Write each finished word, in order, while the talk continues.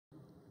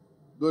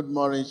Good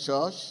morning,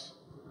 church.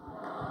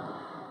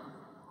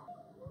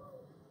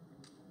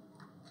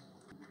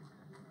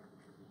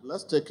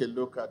 Let's take a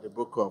look at the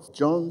book of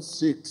John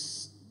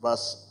 6,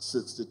 verse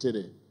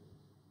 63.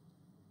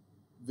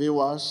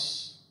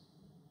 Viewers,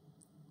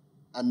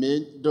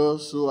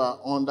 those who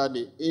are under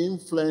the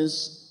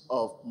influence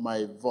of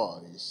my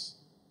voice,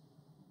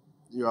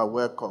 you are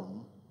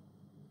welcome.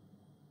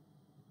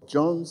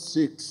 John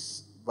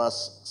 6,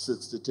 verse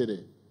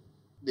 63.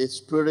 The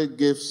Spirit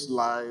gives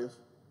life,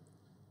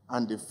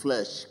 and the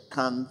flesh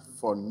can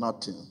for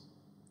nothing.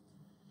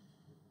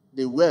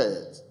 The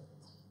words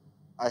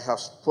I have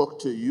spoke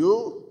to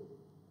you,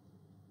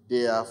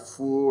 they are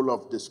full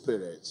of the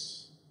Spirit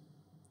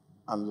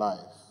and life.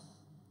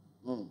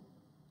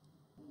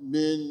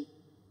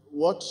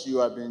 What you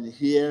have been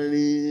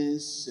hearing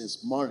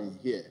since morning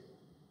here,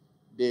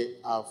 they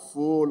are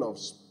full of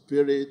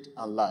Spirit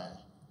and life.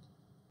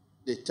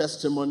 The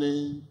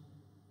testimony,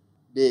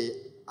 they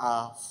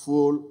are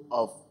full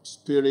of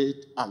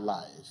Spirit and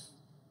life.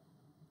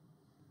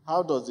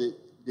 How does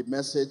the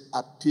message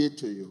appeal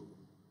to you?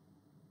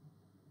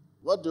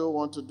 What do you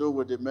want to do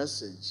with the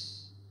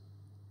message?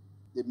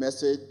 The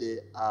message, they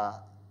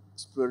are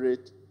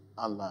Spirit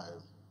and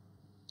life.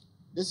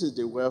 This is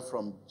the word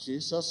from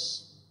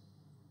Jesus.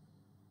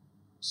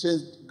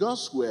 Since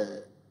God's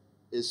word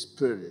is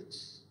Spirit,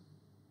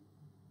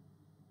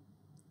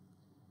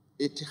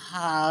 it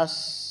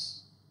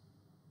has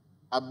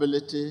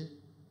ability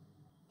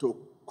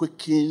to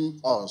quicken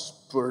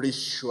us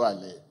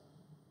spiritually.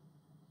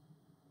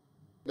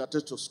 That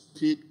is to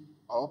speed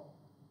up,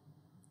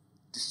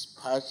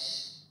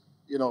 dispatch,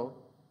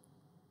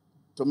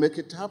 to make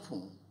it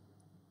happen.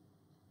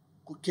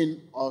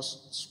 Quicken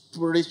us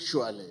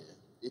spiritually.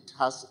 It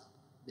has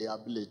the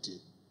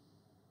ability.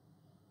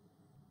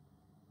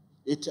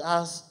 It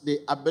has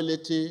the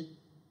ability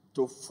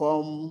to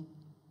form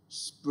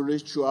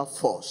spiritual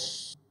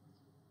force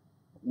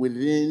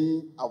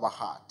within our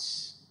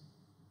hearts.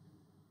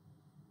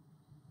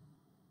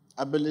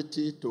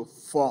 Ability to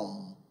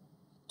form,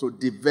 to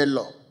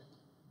develop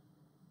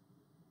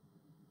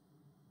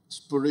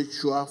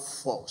spiritual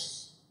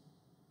force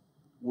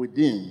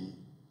within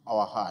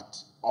our heart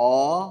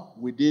or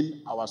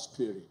within our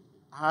spirit.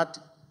 Heart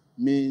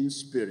means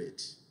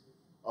spirit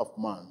of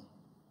man.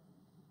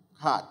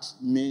 Heart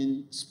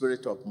means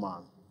spirit of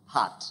man.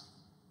 Heart.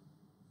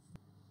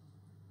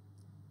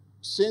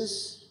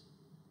 Since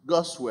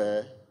God's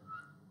word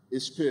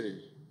is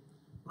spirit,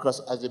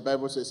 because as the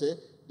Bible says,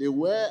 the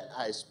word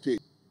I speak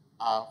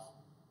are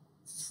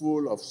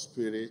full of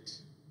spirit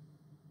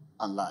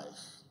and life.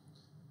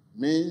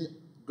 Means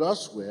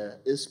God's word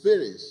is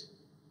spirit.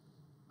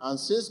 And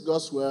since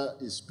God's word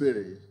is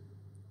spirit,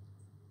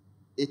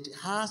 it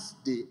has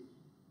the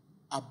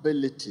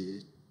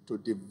ability to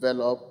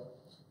develop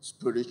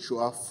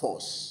spiritual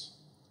force.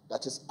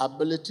 That is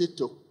ability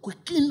to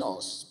quicken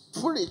us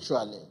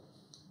spiritually.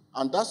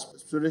 And that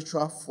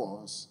spiritual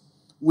force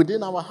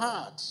within our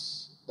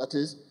hearts, that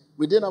is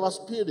within our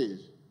spirit,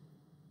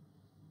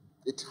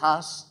 it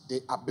has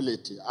the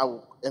ability. I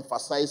will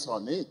emphasize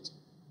on it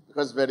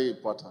because it's very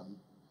important.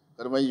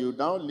 But when you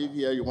now live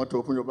here, you want to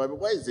open your Bible,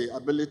 where is the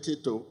ability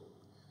to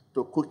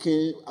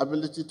quicken,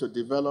 ability to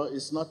develop?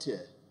 It's not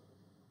here.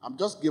 I'm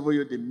just giving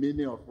you the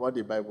meaning of what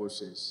the Bible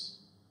says.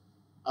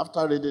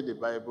 After reading the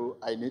Bible,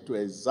 I need to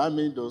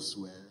examine those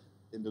words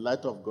in the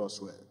light of God's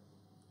word.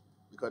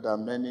 Because there are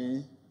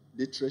many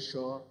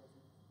literature,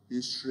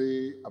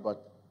 history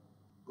about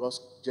God's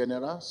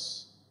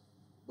generals,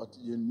 but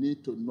you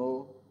need to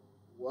know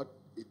what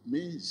it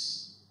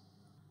means.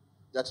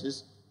 That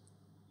is,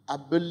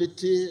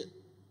 ability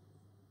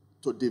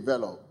to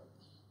develop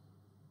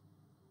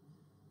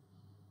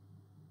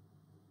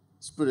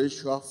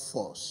spiritual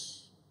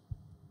force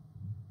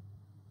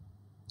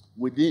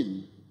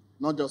within,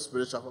 not just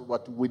spiritual force,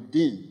 but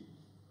within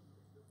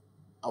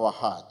our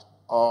heart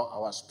or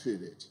our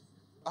spirit.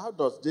 How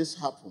does this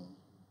happen?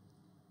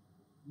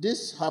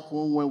 This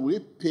happens when we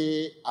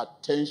pay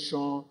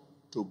attention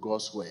to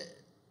God's word.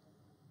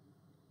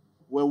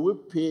 When we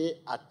pay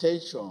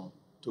attention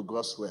to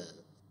God's word,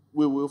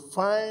 we will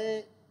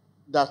find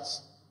that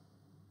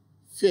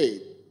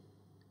faith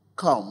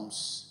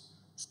comes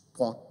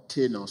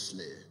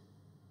spontaneously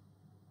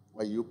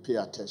when you pay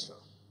attention.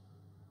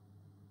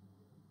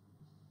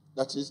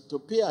 That is, to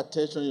pay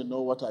attention, you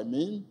know what I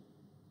mean?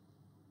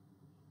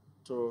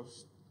 To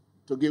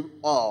give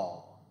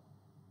all.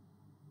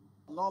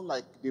 Not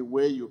like the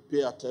way you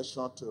pay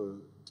attention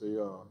to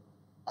your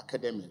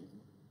academic,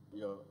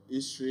 your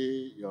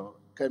history, your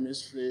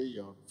chemistry,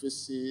 your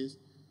physics,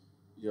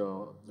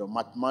 your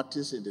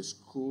mathematics in the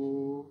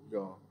school,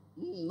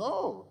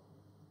 no.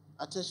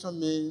 Attention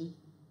means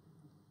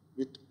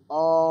with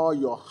all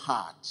your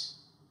heart.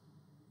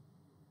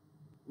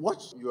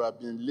 What you have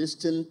been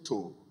listening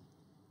to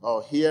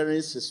or hearing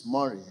this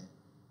morning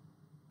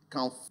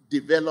can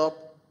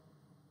develop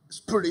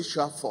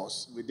spiritual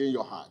force within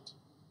your heart.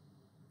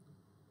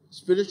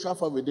 Spiritual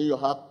force within your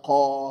heart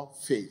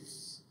called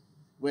faith.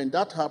 When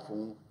that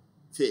happens,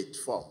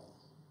 faith forms.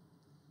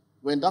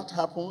 When that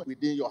happens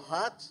within your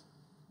heart,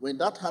 When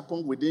that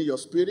happens within your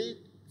spirit,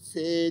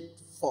 faith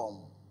form.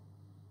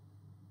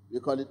 We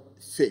call it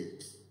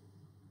faith.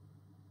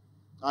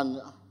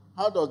 And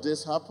how does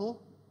this happen?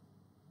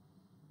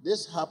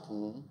 This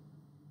happens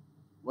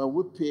when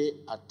we pay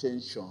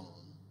attention.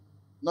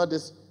 Not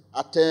this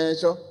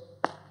attention.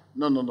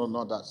 No,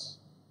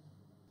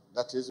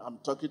 that is, I'm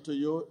talking to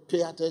you,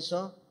 pay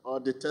attention, or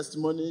the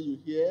testimony you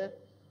hear,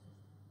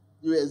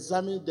 you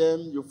examine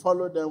them, you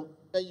follow them,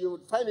 and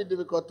you find it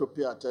difficult to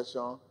pay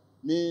attention,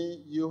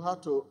 you have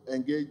to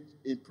engage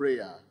in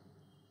prayer.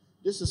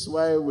 This is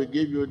why we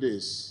give you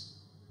this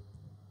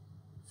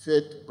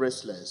faith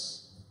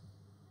bracelets.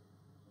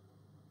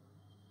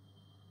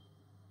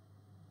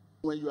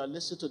 When you are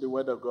listening to the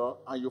word of God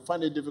and you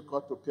find it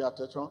difficult to pay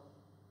attention,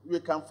 you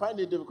can find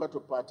it difficult to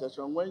pay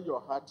attention when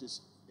your heart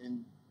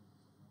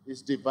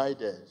is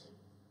divided.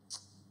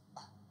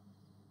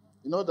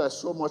 You know, there's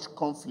so much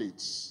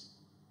conflict.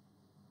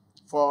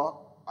 For,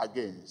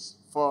 against.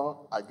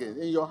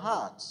 In your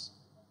heart.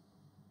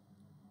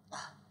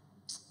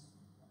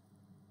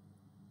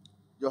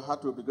 Your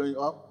heart will be going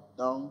up,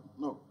 down,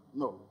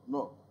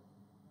 no.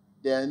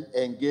 Then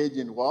engage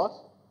in what?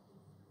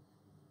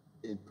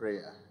 In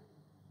prayer.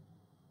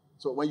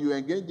 So when you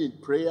engage in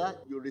prayer,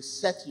 you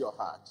reset your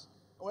heart.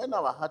 When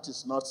our heart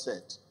is not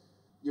set,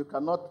 you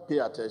cannot pay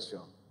attention.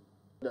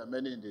 There are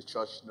many in the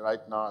church right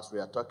now as we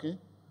are talking,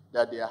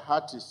 that their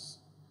heart is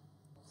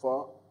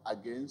for,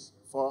 against.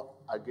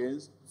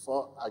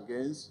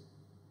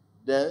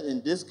 Then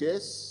in this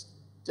case,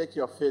 take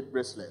your faith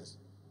bracelets.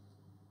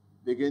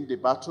 Begin the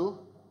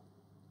battle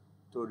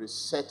to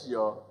reset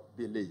your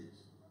belief.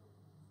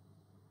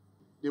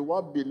 The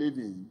word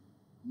believing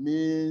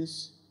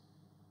means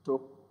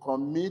to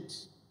commit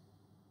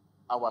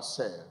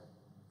ourselves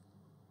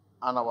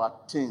and our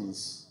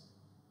things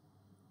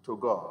to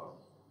God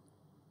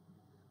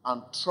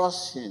and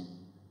trust Him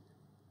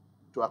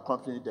to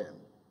accompany them.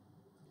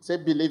 Say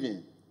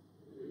believing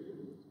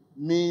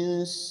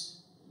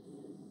means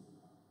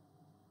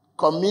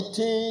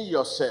committing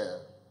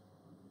yourself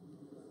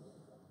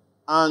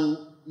and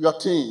your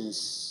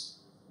things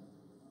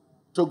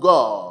to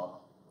God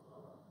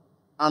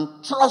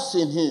and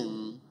trusting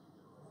Him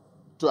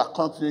to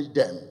accompany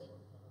them.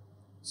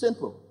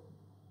 Simple.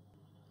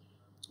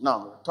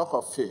 Now, talk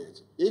of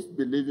faith. If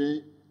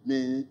believing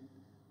means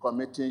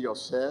committing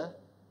yourself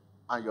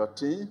and your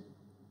thing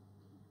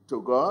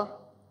to God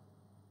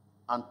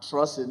and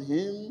trusting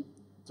Him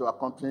to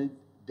accompany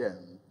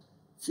them,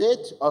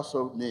 faith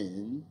also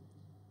means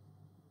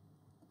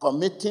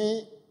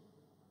committing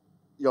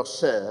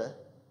yourself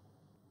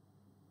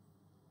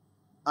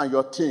and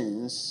your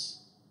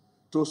things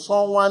to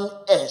someone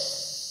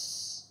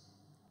else,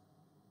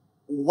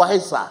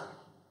 wiser,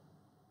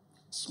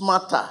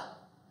 smarter,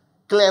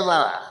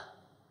 cleverer,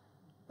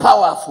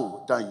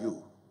 powerful than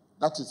you.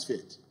 That is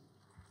faith.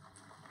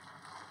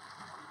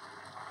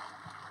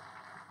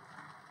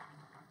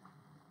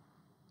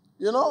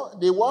 You know,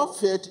 the word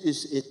faith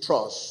is a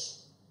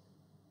trust.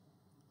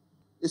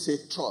 It's a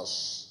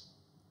trust.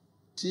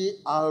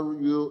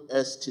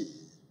 T-R-U-S-T.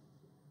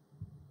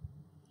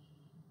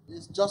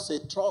 It's just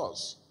a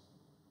trust.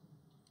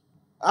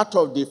 Out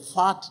of the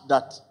fact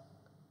that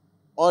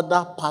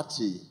other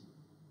party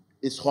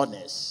is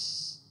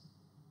honest,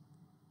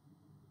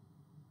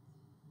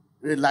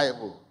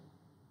 reliable,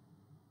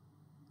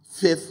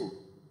 faithful.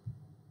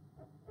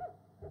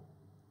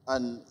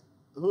 And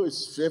who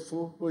is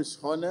faithful, who is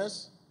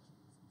honest?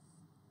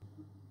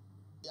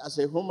 As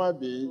a human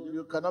being,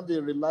 you cannot be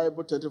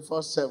reliable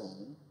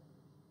 24/7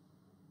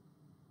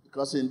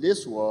 because in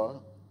this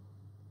world,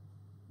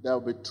 there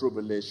will be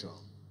tribulation.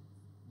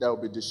 There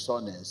will be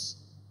dishonest.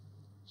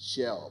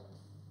 Share up.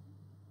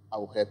 I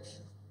will help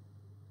you.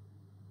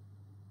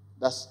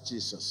 That's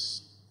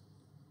Jesus.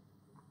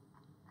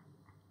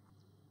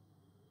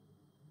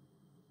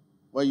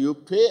 When you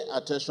pay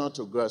attention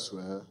to God's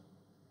word,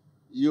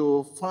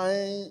 you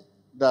find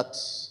that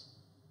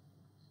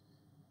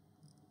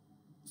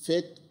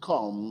faith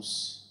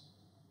comes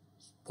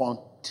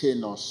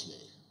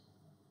spontaneously.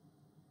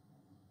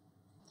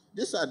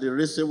 These are the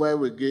reasons why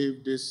we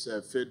give this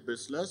faith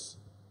bracelets.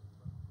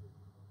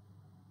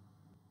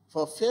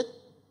 For faith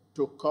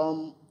to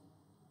come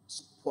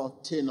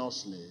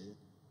spontaneously,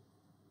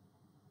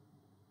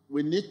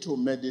 we need to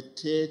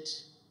meditate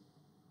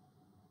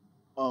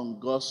on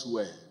God's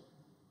word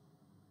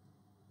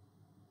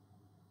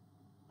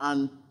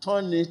and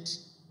turn it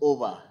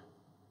over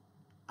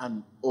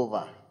and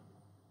over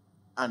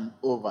and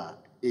over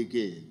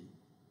again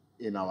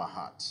in our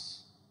hearts.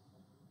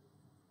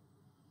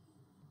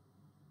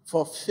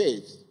 For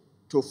faith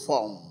to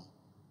form,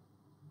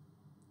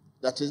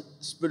 that is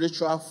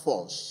spiritual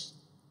force,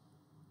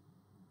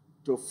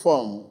 to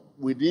form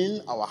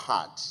within our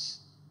hearts,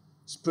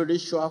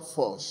 spiritual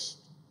force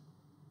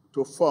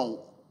to form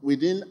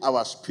within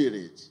our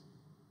spirit,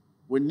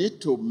 we need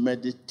to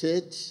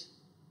meditate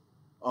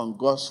on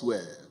God's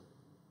word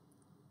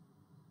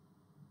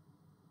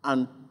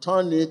and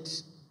turn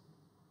it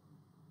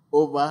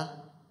over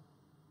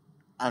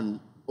and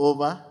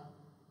over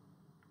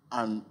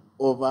and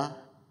over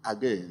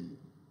again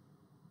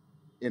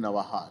in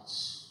our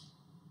hearts.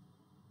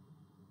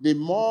 The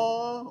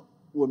more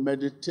we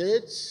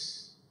meditate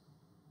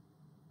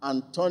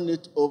and turn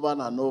it over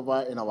and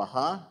over in our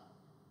heart,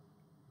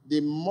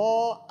 the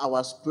more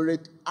our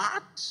spirit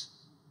acts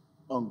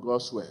on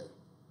God's word.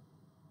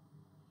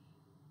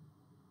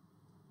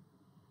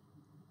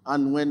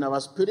 And when our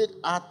spirit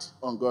acts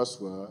on God's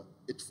word,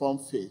 it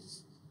forms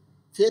faith.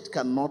 Faith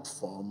cannot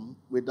form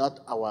without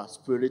our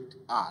spirit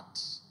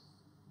acts.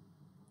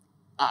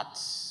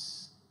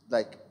 Acts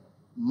like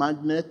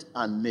magnet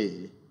and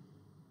nail.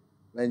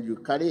 When you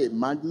carry a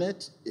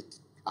magnet, it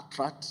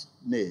attracts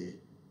nail.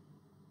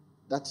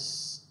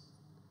 That's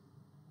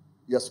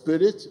your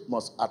spirit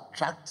must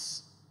attract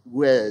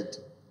word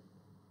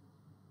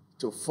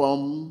to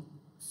form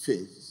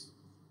faith.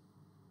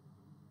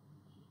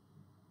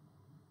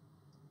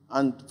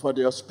 And for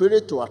your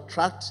spirit to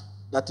attract,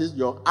 that is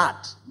your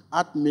act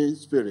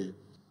means spirit,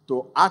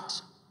 to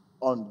act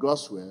on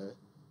God's word,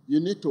 you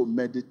need to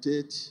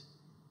meditate.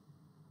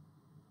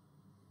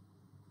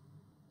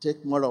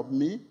 Take more of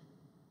me,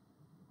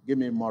 give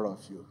me more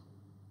of you.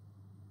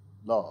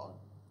 Lord,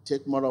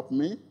 take more of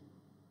me,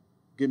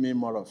 give me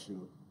more of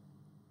you.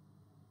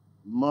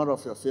 More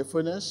of your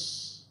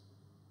faithfulness,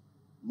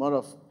 more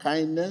of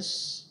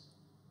kindness,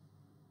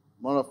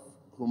 more of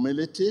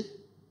humility,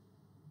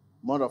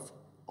 more of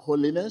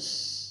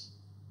holiness,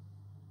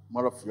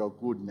 more of your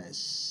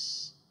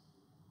goodness.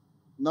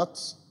 Not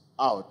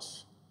out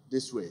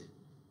this way.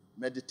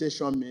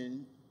 Meditation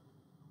means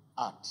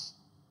art.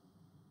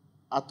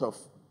 Art of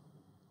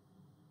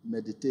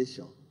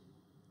meditation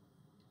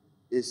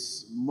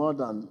is more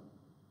than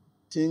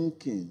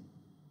thinking,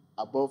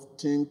 above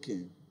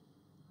thinking.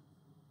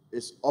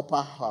 It's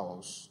upper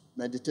house.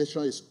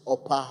 Meditation is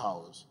upper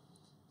house.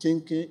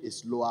 Thinking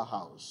is lower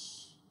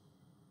house.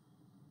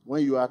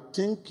 When you are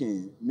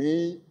thinking,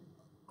 may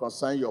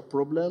concern your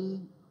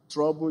problem,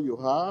 trouble you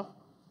have,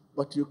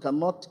 but you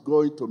cannot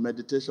go into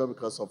meditation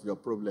because of your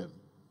problem.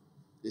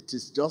 It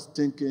is just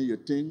thinking. You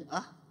think,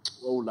 what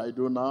will I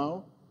do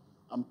now?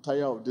 I'm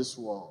tired of this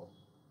world.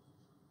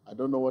 I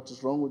don't know what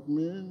is wrong with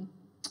me.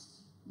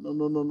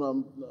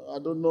 No. I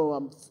don't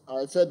know.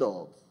 I'm fed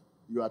up.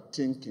 You are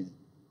thinking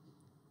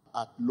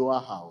at lower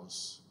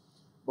house.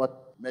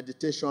 But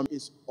meditation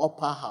is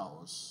upper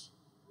house,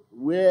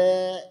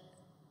 where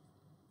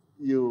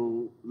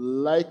you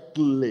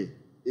likely,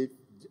 if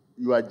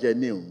you are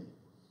genuine,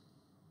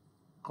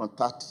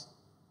 contact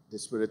the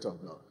Spirit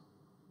of God.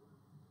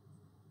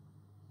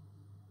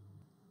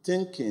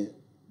 Thinking,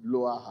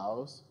 lower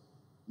house.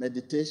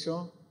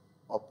 Meditation,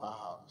 upper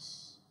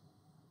house.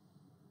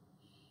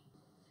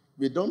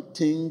 We don't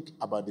think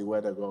about the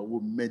Word of God. We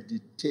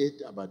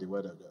meditate about the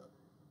Word of God.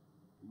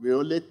 We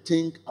only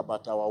think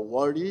about our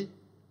worry,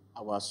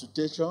 our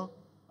situation,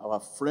 our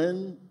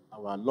friend,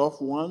 our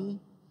loved one,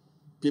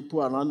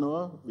 people around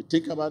us. We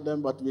think about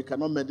them, but we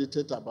cannot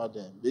meditate about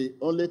them. We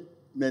only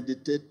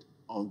meditate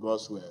on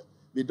God's word.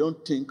 We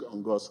don't think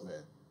on God's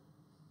word.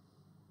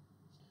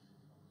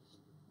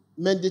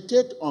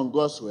 Meditate on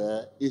God's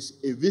word is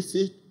a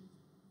visit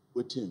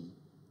with Him.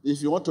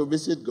 If you want to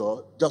visit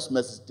God, just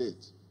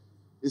meditate.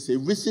 It's a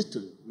visit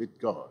with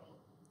God.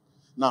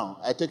 Now,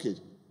 I take it.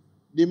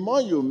 The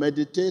more you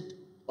meditate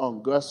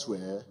on God's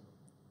word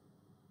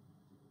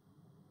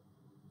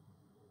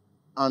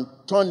and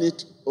turn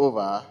it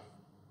over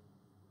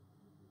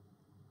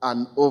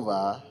and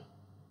over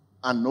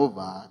and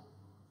over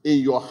in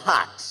your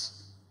heart,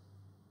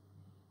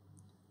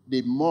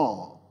 the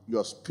more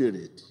your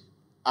spirit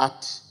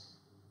acts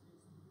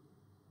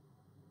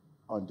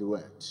on the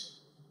word.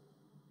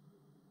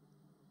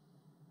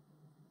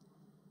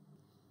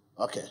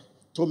 Okay.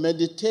 To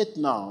meditate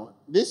now,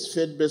 this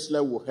faith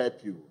bracelet will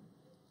help you.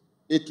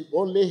 It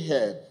will only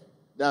help.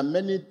 There are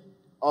many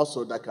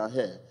also that can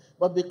help.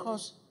 But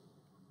because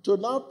to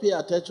now pay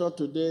attention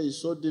today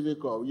is so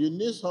difficult, you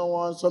need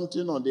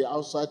something on the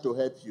outside to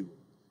help you.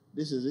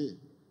 This is it.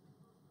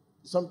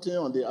 Something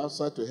on the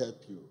outside to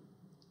help you.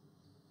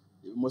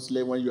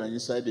 Mostly when you are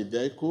inside the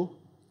vehicle,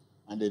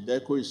 and the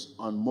vehicle is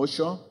on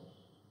motion,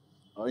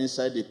 or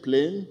inside the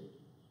plane,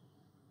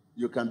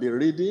 you can be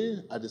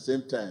reading at the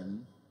same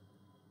time.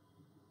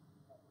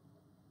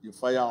 You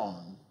fire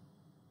on.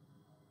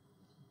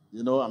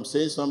 You know, I'm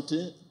saying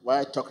something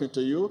while talking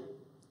to you.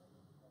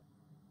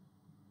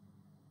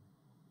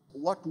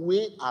 What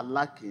we are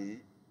lacking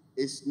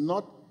is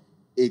not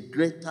a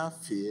greater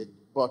faith,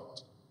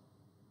 but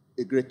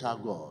a greater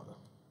God.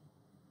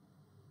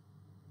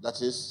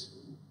 That is,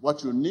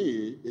 what you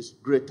need is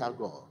greater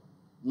God,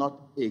 not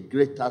a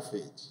greater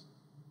faith.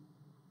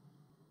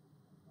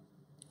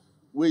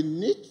 We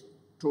need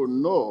to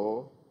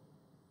know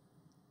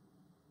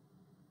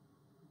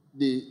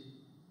the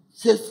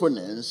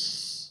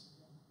faithfulness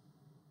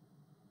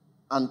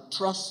and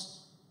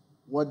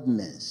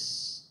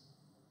trustworthiness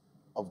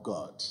of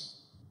God.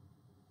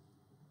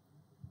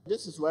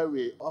 This is why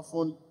we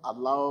often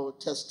allow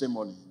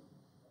testimony,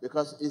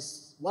 because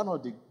it's one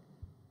of the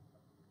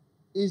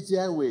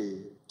easier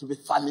ways to be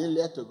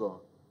familiar to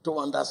God, to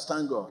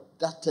understand God,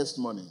 that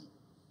testimony,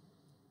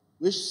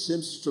 which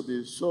seems to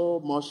be so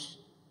much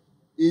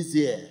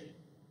easier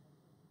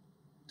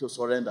to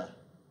surrender.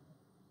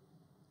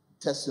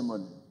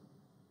 Testimony.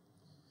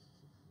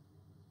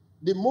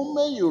 The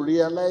moment you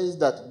realize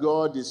that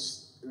God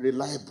is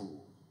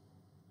reliable,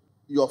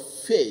 your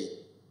faith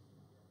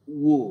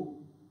will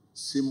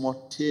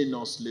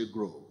simultaneously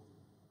grow.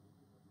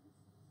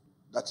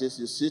 That is,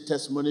 you see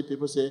testimony,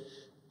 people say,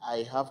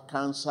 I have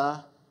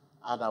cancer,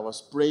 and I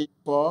was praying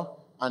for,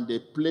 and they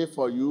pray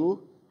for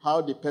you,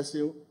 how the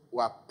person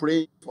were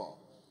praying for.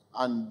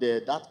 And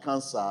that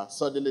cancer,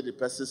 suddenly the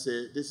person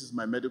say, this is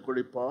my medical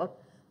report,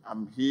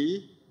 I'm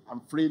healed,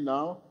 I'm free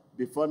now.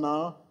 Before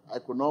now, I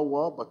could not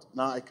walk, but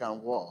now I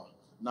can walk.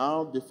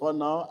 Now, before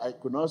now, I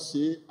could not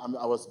see,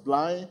 I was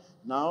blind.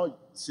 Now,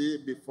 see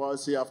before,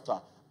 see after.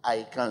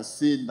 I can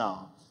see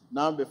now.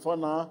 Now, before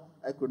now,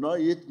 I could not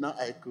eat, now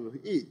I could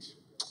eat.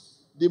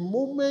 The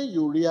moment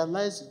you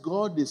realize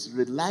God is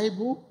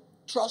reliable,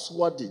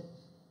 trustworthy,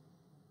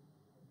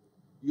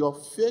 your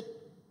faith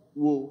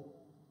will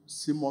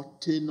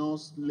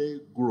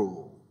simultaneously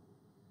grow.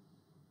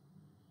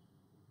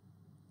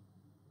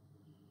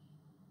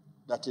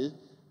 That is,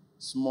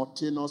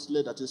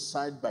 simultaneously, that is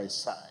side by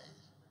side.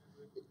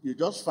 You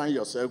just find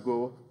yourself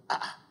go,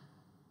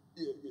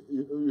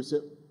 you say,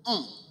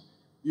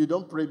 You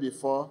don't pray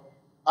before.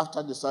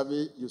 After the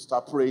service, you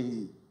start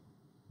praying.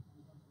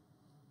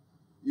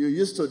 You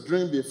used to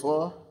drink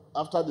before.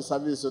 After the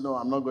service, you say, no,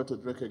 I'm not going to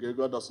drink again.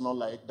 God does not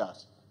like that.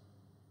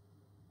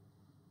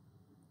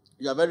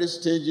 You are very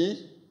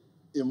stingy.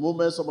 In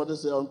moments, somebody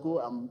say, Uncle,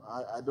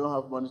 I don't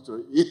have money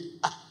to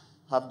eat.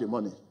 Have the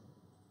money.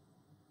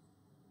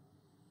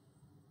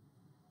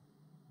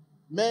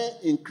 Men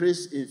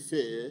increase in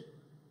faith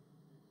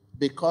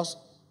because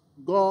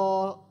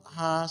God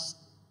has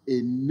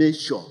a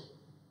nature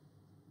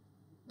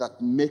that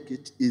make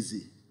it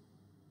easy.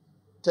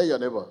 Tell your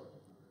neighbor.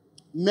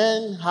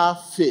 Men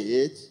have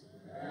faith.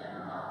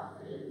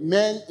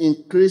 Men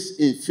increase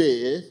in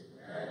faith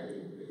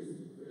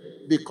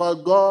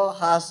because God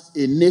has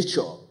a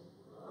nature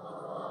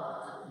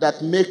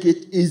that make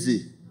it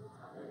easy.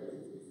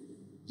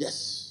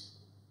 Yes.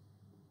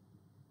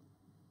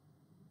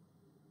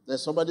 Then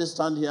somebody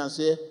stand here and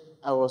say,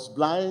 I was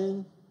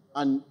blind,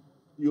 and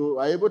you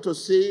are able to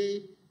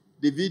see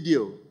the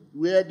video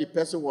where the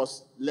person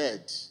was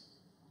led,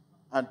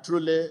 and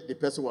truly the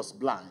person was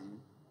blind.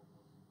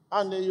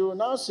 And you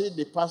now see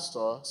the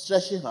pastor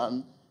stretching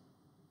hand,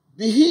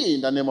 be healed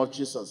in the name of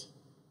Jesus.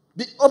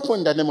 Be open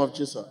in the name of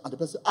Jesus. And the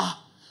person,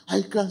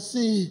 I can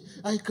see,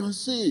 I can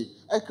see,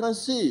 I can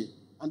see.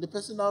 And the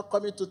person now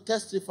coming to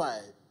testify.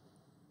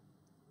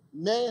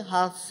 Men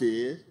have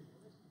faith.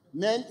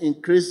 Men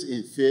increase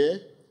in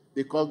faith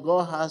because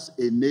God has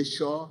a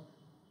nature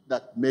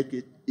that make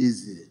it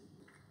easy.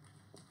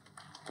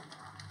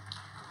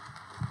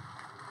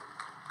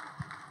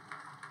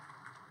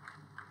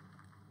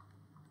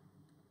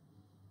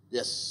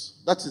 Yes,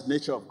 that is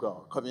nature of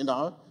God. Coming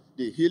out,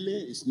 the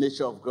healing is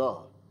nature of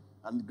God.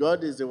 And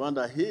God is the one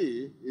that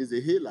is the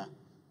healer.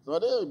 So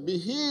they be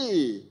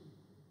healed.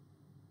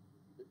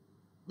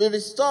 Be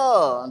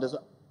restored. And they say,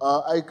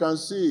 I can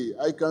see,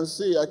 I can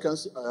see, I can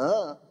see.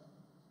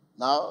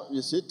 Now,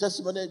 you see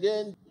testimony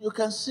again. You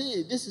can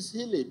see this is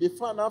healing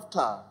before and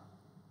after.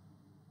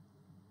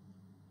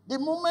 The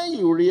moment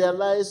you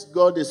realize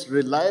God is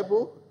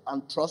reliable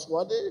and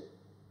trustworthy,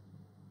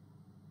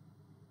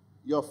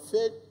 your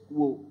faith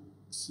will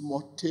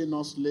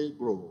simultaneously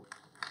grow.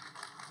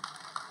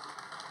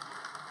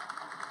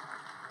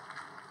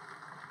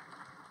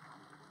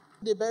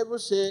 The Bible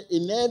says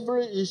in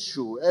every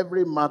issue,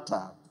 every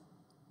matter,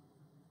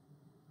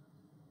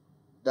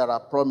 there are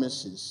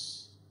promises.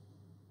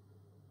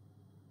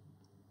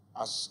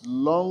 As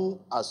long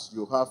as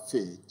you have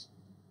faith,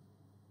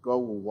 God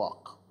will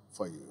work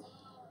for you.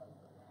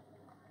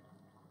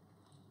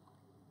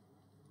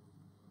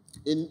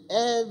 In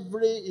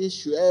every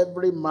issue,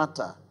 every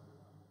matter,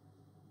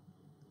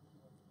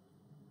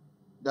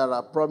 there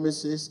are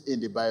promises in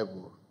the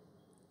Bible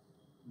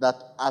that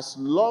as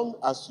long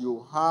as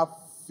you have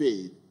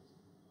faith,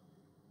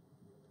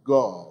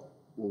 God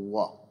will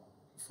work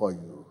for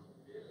you.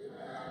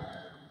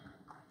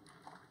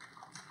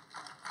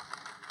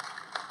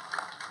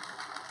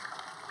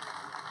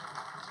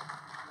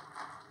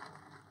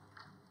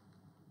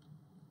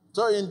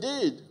 So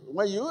indeed,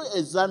 when you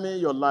examine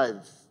your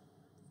life,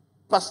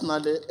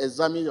 personally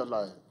examine your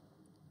life,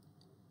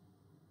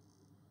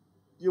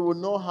 you will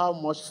know how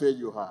much faith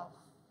you have.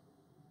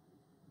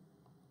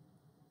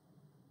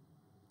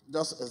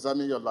 Just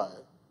examine your life.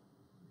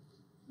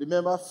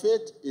 Remember,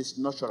 faith is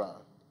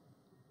natural.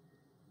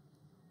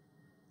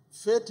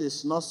 Faith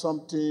is not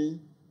something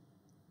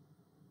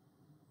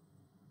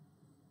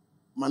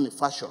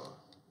manufactured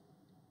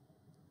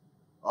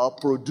or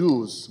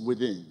produced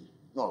within.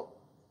 No.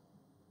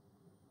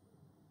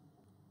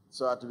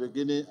 So at the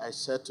beginning, I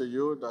said to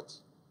you that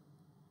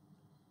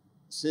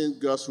since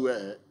God's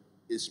word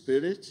is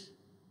spirit,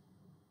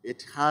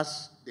 it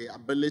has the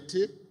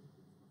ability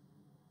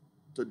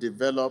to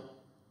develop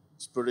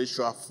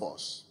spiritual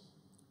force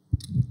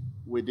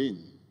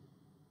within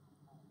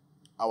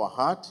our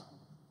heart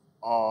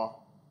or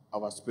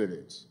our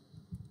spirit.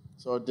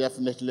 So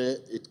definitely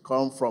it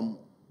comes from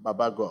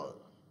Baba God.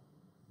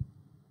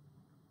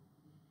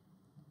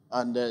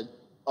 And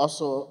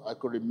also I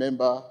could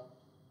remember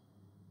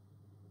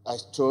I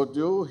told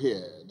you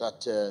here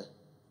that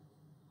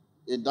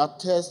in that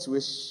test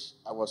which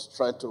I was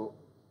trying to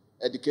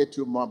educate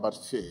you more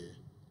about faith,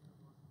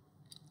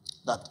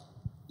 that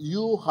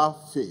you have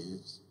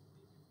faith,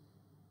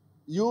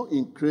 you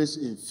increase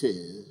in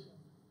faith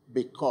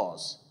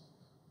because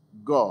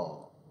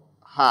God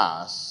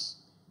has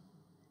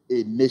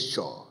a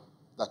nature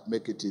that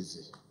make it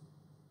easy.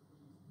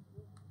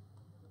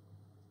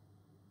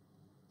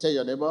 Tell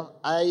your neighbor,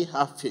 I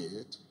have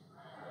faith.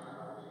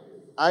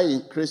 I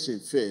increase in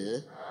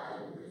faith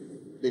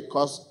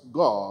because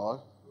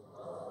God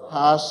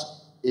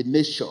has a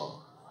nature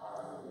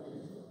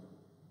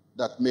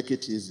that make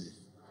it easy.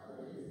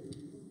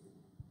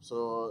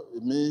 So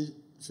it means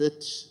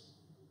faith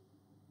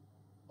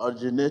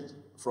originate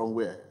from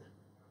where?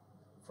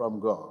 From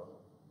God.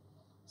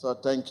 So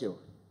thank you.